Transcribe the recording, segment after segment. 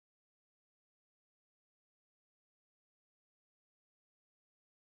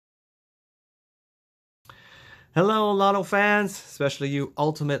Hello, Lotto fans, especially you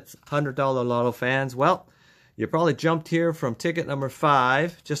ultimate $100 Lotto fans. Well, you probably jumped here from ticket number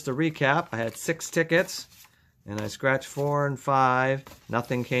 5. Just to recap, I had 6 tickets, and I scratched 4 and 5.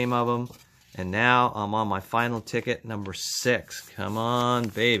 Nothing came of them. And now I'm on my final ticket, number 6. Come on,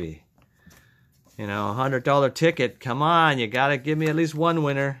 baby. You know, $100 ticket. Come on, you got to give me at least one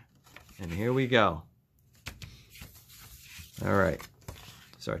winner. And here we go. All right.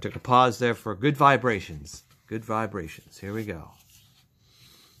 So I took a pause there for good vibrations. Good vibrations. Here we go.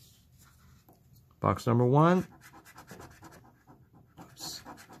 Box number 1.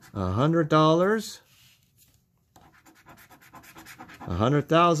 $100.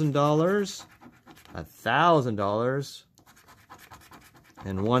 $100,000. $1,000.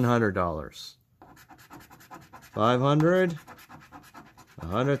 And $100. 500.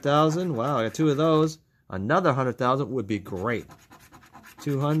 100,000. Wow, I got 2 of those. Another 100,000 would be great.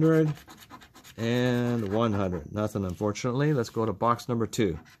 200 and 100. Nothing, unfortunately. Let's go to box number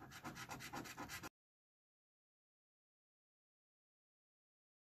 2.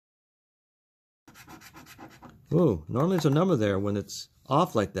 Ooh, normally there's a number there when it's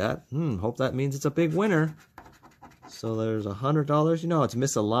off like that. Hope that means it's a big winner. So there's $100. You know, it's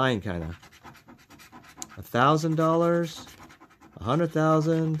misaligned kind of. $1,000.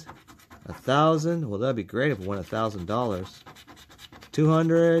 100,000. 1,000. Well, that'd be great if it won $1,000.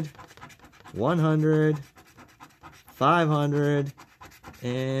 200. 100. 500.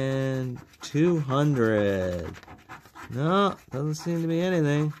 And 200. No, doesn't seem to be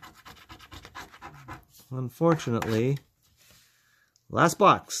anything. Unfortunately. Last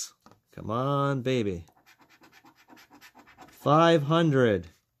box. Come on, baby. 500.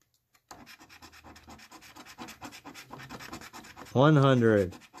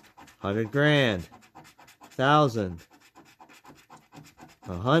 100. 100 grand. 1,000.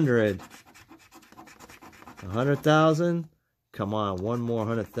 100. 100,000. Come on, one more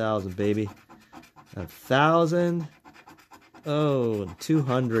 100,000, baby. 1,000. Oh,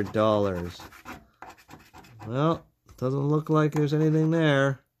 $200. Well, doesn't look like there's anything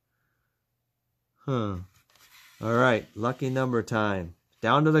there. All right, lucky number time.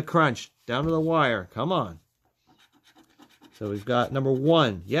 Down to the crunch, down to the wire. Come on. So we've got number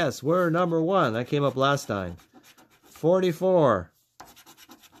 1. Yes, we're number 1. That came up last time. 44.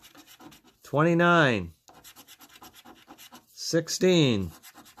 29. 16.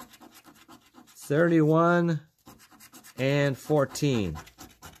 31. And 14.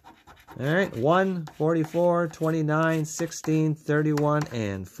 All right, 1, 44, 29, 16, 31,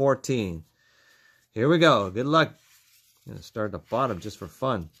 and 14. Here we go. Good luck. I'm going to start at the bottom just for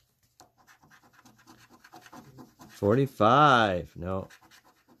fun. 45. No.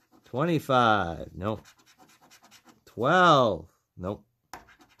 25. No. 12. Nope.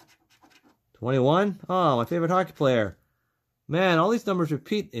 21. Oh, my favorite hockey player. Man, all these numbers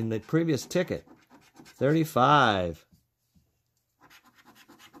repeat in the previous ticket. 35.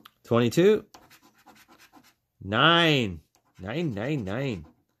 22. 9. 9.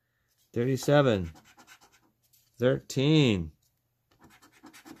 37. 13.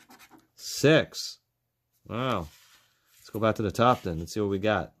 6. Wow. Let's go back to the top then. Let's see what we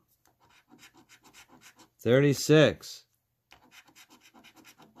got. 36.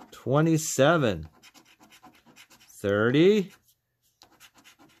 27. 30.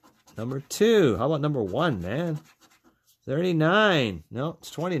 Number 2. How about number 1, man? 39. No,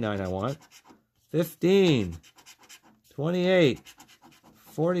 it's 29 I want. 15. 28.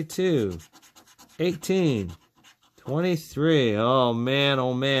 42. 18. 23. Oh, man,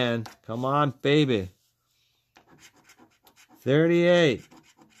 oh, man. Come on, baby. 38.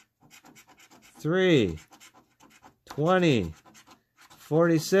 3. 20.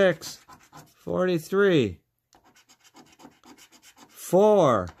 46. 43.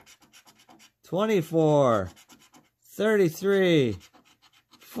 4. 24. 33.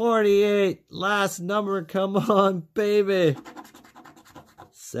 48. Last number. Come on, baby.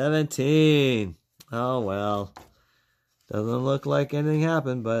 17. Oh, well. Doesn't look like anything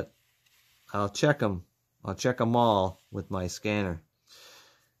happened, but I'll check them. I'll check them all with my scanner.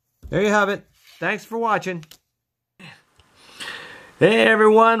 There you have it. Thanks for watching. Hey,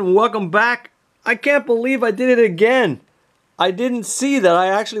 everyone. Welcome back. I can't believe I did it again. I didn't see that I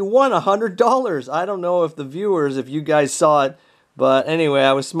actually won $100. I don't know if the viewers, if you guys saw it, but anyway,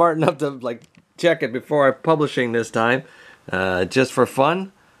 I was smart enough to check it before publishing this time, just for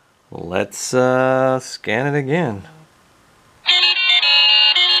fun. Let's scan it again.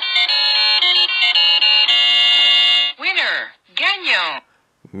 Winner, Gagnon.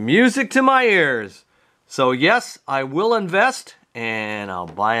 Music to my ears. So yes, I will invest and I'll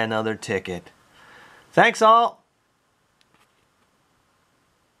buy another ticket. Thanks all.